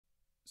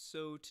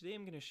So today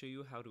I'm going to show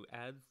you how to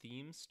add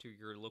themes to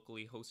your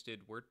locally hosted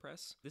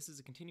WordPress. This is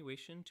a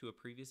continuation to a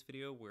previous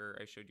video where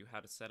I showed you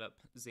how to set up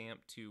XAMPP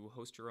to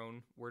host your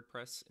own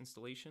WordPress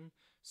installation.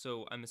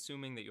 So I'm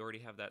assuming that you already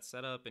have that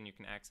set up and you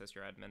can access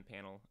your admin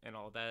panel and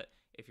all that.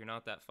 If you're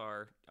not that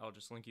far, I'll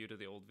just link you to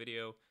the old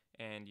video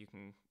and you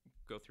can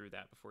go through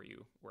that before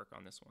you work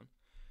on this one.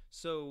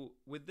 So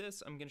with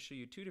this, I'm going to show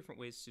you two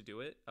different ways to do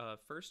it.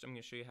 First, I'm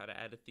going to show you how to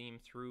add a theme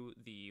through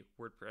the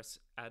WordPress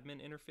admin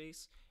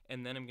interface,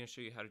 and then I'm going to show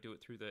you how to do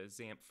it through the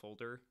XAMPP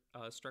folder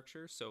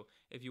structure. So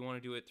if you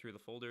want to do it through the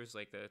folders,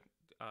 like the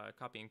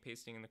copying and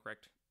pasting in the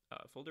correct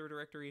folder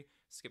directory,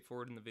 skip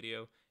forward in the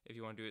video. If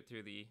you want to do it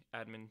through the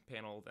admin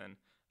panel, then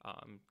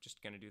I'm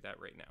just going to do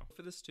that right now.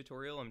 For this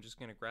tutorial, I'm just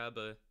going to grab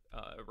a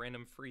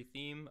random free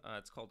theme.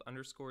 It's called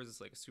Underscores. It's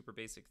like a super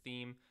basic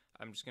theme.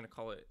 I'm just going to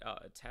call it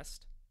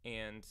test.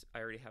 And I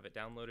already have it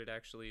downloaded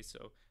actually,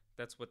 so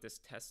that's what this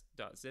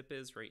test.zip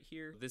is right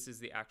here. This is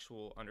the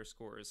actual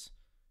underscores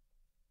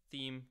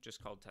theme,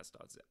 just called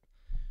test.zip.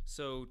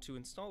 So to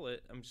install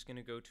it, I'm just going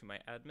to go to my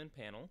admin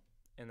panel,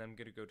 and then I'm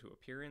going to go to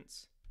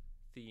Appearance,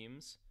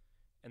 Themes,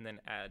 and then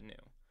Add New.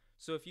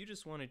 So if you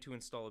just wanted to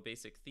install a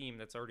basic theme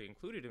that's already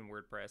included in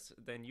WordPress,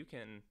 then you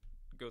can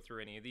go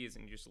through any of these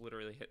and you just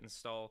literally hit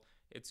install.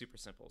 It's super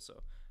simple.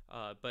 So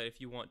but if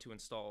you want to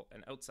install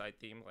an outside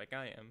theme like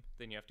I am,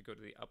 then you have to go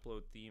to the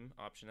upload theme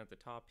option at the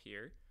top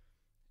here,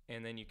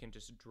 and then you can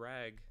just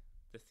drag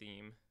the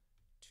theme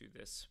to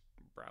this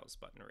browse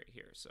button right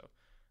here. So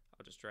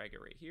I'll just drag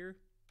it right here,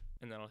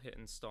 and then I'll hit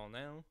install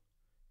now,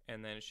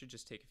 and then it should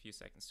just take a few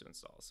seconds to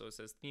install. So it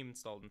says theme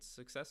installed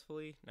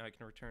successfully. Now I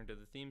can return to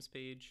the themes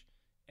page,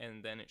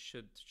 and then it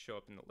should show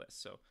up in the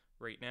list. So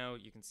right now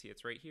you can see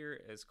it's right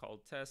here as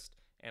called test,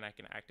 and I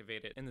can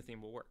activate it and the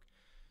theme will work.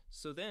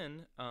 So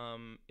then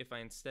if I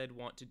instead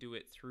want to do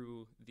it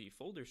through the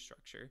folder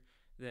structure,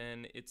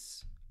 then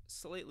it's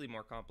slightly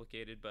more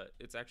complicated, but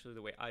it's actually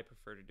the way I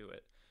prefer to do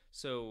it.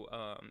 So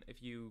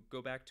if you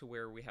go back to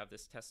where we have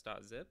this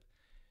test.zip,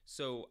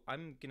 so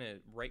I'm gonna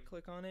right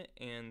click on it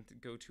and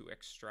go to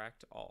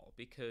extract all,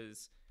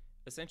 because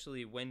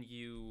essentially when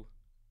you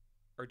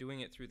are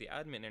doing it through the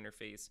admin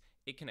interface,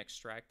 it can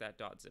extract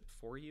that .zip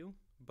for you,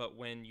 but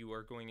when you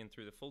are going in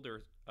through the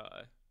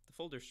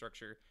folder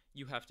structure,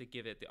 you have to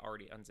give it the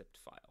already unzipped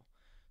file.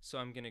 So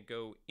I'm going to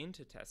go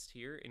into test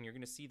here, and you're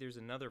going to see there's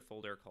another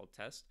folder called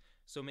test.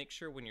 So make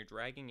sure when you're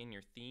dragging in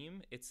your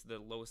theme, it's the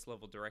lowest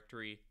level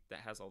directory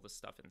that has all the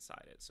stuff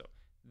inside it. So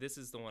this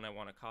is the one I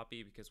want to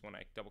copy, because when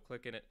I double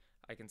click in it,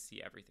 I can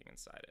see everything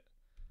inside it.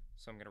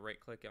 So I'm going to right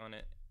click on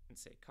it and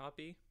say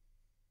copy.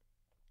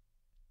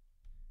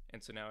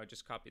 And so now I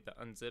just copied the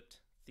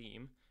unzipped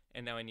theme,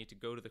 and now I need to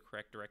go to the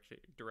correct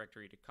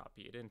directory to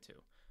copy it into.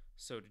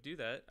 So to do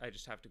that, I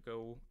just have to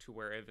go to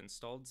where I've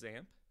installed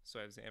XAMPP. So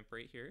I have XAMPP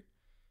right here,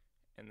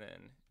 and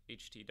then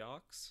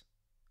htdocs,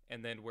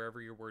 and then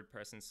wherever your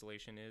WordPress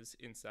installation is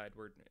inside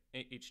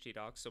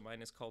htdocs. So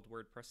mine is called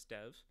WordPress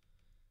Dev,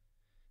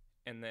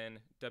 and then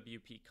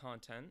WP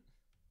Content,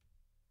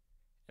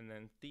 and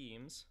then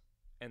Themes,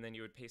 and then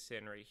you would paste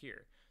it in right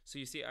here. So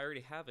you see I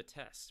already have a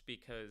test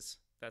because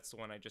that's the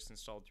one I just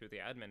installed through the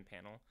admin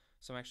panel.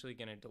 So I'm actually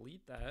going to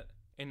delete that,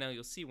 and now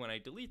you'll see when I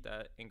delete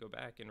that and go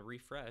back and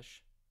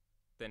refresh,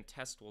 then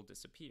test will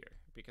disappear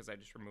because I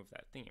just removed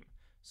that theme.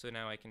 So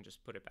now I can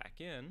just put it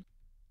back in.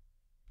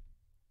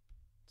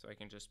 So I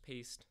can just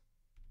paste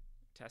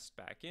test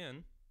back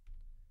in.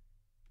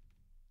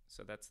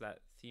 So that's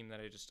that theme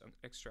that I just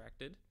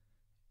extracted.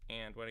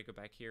 And when I go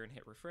back here and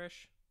hit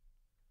refresh,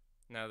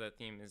 now that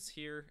theme is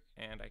here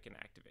and I can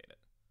activate it.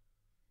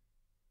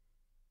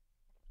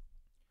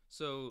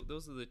 So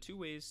those are the two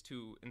ways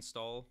to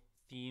install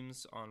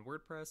themes on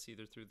WordPress,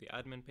 either through the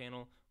admin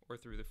panel or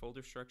through the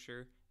folder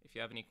structure. If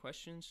you have any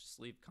questions, just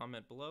leave a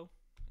comment below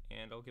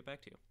and I'll get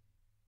back to you.